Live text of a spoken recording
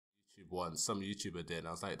once. Some YouTuber did. And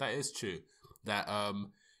I was like, that is true. That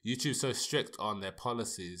YouTube's so strict on their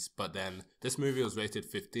policies, but then this movie was rated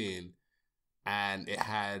 15, and it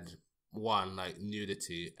had 1, like,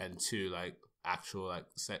 nudity, and 2, like, actual, like,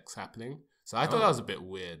 sex happening. So I thought that was a bit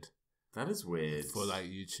weird. That is weird. For, like,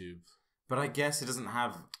 YouTube. But I guess it doesn't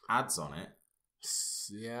have ads on it.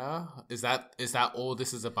 Yeah, is that all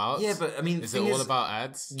this is about? Yeah, but I mean, is it all about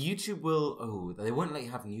ads? YouTube will. Oh, they won't let you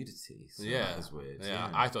have nudity. So that is weird. Yeah,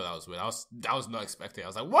 I thought that was weird. I was not expecting. I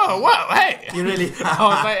was like, whoa, hey! You really? I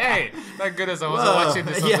was like, hey, thank goodness I wasn't watching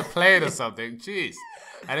this on the plane or something. Jeez,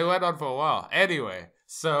 and it went on for a while. Anyway,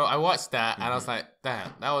 so I watched that and I was like,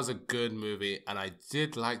 damn, that was a good movie, and I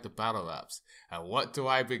did like the battle raps. And what do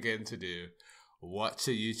I begin to do? Watch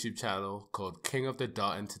a YouTube channel called King of the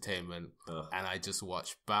Dot Entertainment, and I just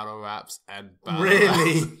watch battle raps and battle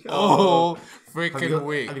raps all freaking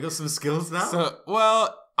week. Have you got some skills now? So,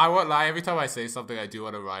 well, I won't lie. Every time I say something, I do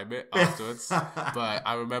want to rhyme it afterwards. But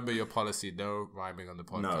I remember your policy: no rhyming on the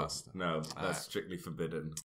podcast. No, that's strictly forbidden.